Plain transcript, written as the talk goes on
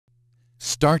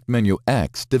Start Menu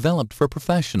X developed for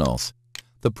professionals.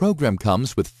 The program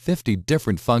comes with 50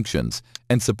 different functions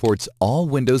and supports all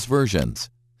Windows versions.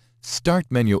 Start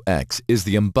Menu X is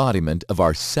the embodiment of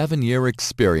our 7-year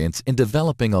experience in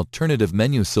developing alternative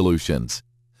menu solutions.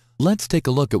 Let's take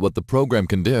a look at what the program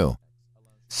can do.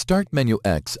 Start Menu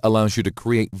X allows you to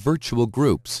create virtual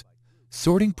groups.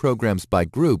 Sorting programs by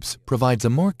groups provides a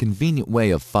more convenient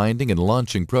way of finding and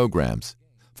launching programs.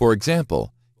 For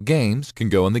example, Games can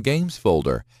go in the Games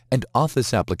folder and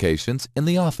Office applications in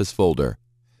the Office folder.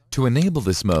 To enable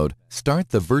this mode, start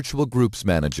the Virtual Groups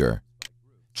Manager.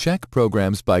 Check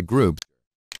Programs by Groups.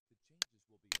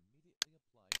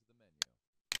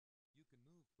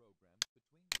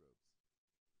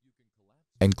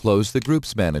 And close the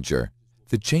Groups Manager.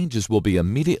 The changes will be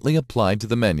immediately applied to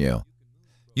the menu.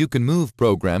 You can move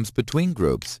programs between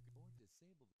groups.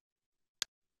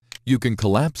 You can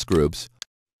collapse groups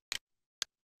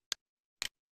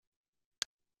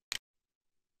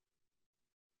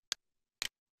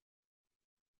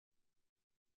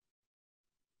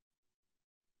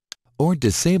or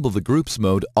disable the Groups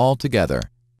mode altogether.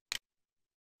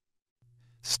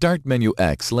 Start Menu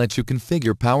X lets you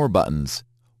configure power buttons.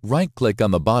 Right-click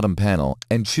on the bottom panel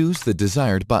and choose the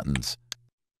desired buttons.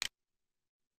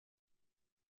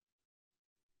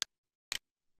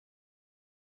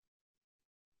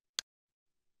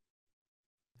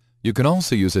 You can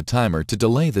also use a timer to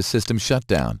delay the system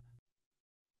shutdown.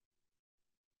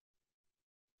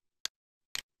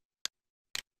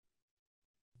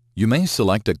 You may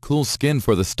select a cool skin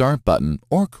for the Start button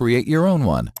or create your own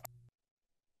one.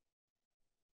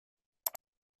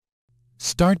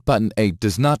 Start Button 8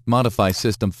 does not modify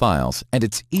system files and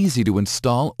it's easy to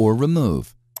install or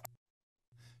remove.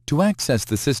 To access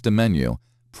the system menu,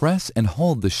 press and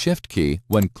hold the Shift key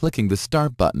when clicking the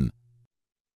Start button.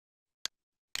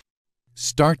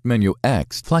 Start Menu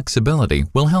X flexibility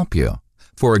will help you.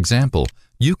 For example,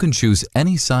 you can choose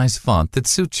any size font that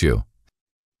suits you.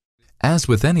 As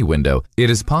with any window, it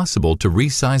is possible to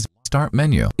resize the Start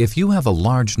menu. If you have a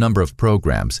large number of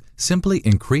programs, simply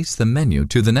increase the menu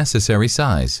to the necessary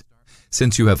size.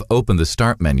 Since you have opened the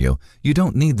Start menu, you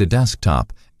don't need the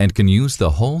desktop and can use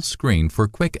the whole screen for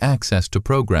quick access to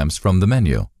programs from the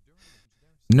menu.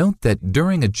 Note that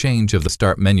during a change of the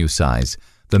Start menu size,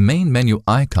 the main menu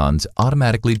icons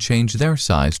automatically change their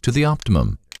size to the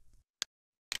optimum.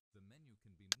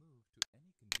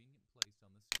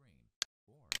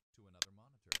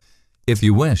 If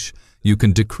you wish, you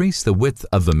can decrease the width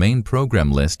of the main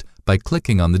program list by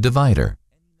clicking on the divider.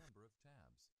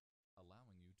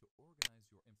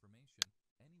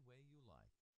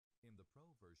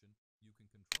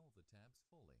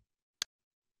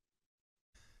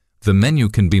 The menu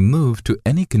can be moved to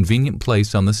any convenient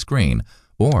place on the screen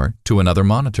or to another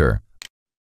monitor.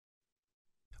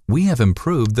 We have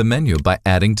improved the menu by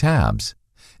adding tabs.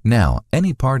 Now,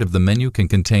 any part of the menu can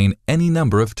contain any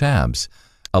number of tabs,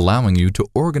 allowing you to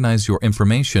organize your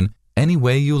information any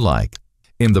way you like.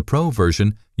 In the Pro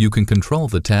version, you can control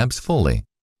the tabs fully.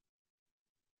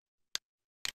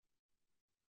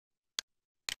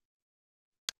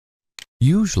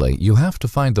 Usually, you have to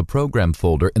find the program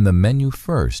folder in the menu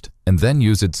first and then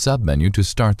use its submenu to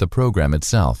start the program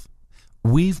itself.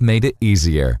 We've made it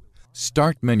easier.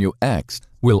 Start Menu X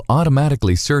will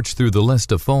automatically search through the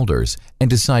list of folders and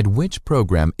decide which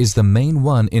program is the main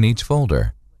one in each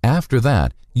folder. After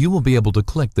that, you will be able to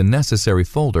click the necessary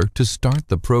folder to start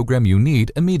the program you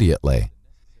need immediately.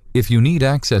 If you need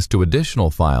access to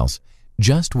additional files,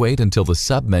 just wait until the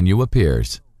submenu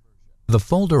appears. The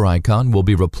folder icon will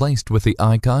be replaced with the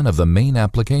icon of the main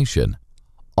application.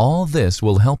 All this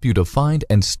will help you to find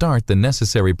and start the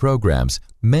necessary programs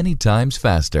many times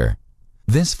faster.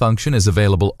 This function is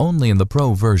available only in the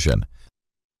Pro version.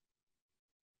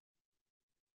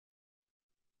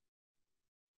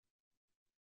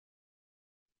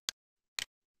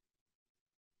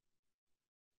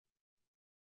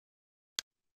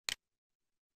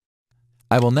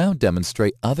 I will now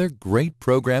demonstrate other great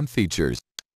program features.